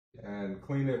and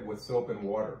clean it with soap and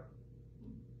water.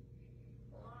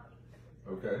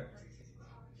 Okay?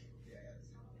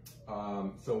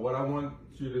 So what I want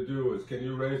you to do is, can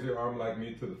you raise your arm like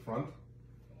me to the front?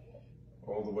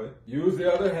 All the way. Use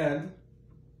the other hand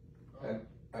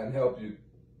and help you.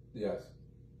 Yes.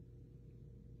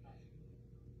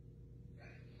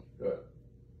 Good.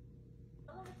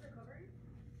 How long is recovery?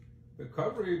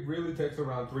 Recovery really takes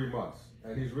around 3 months,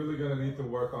 and he's really going to need to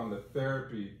work on the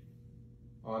therapy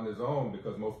on his own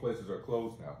because most places are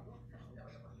closed now.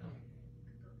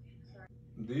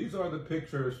 These are the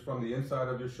pictures from the inside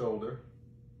of your shoulder.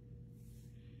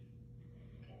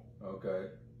 Okay,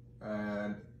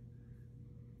 and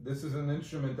this is an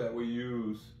instrument that we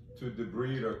use to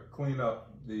debride or clean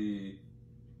up the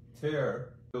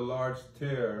tear. The large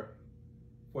tear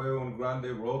fue un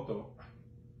grande roto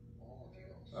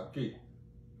aquí.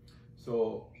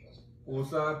 So,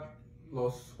 usa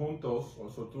los juntos o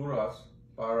suturas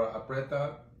para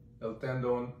apretar el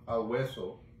tendón al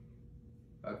hueso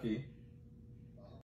aquí.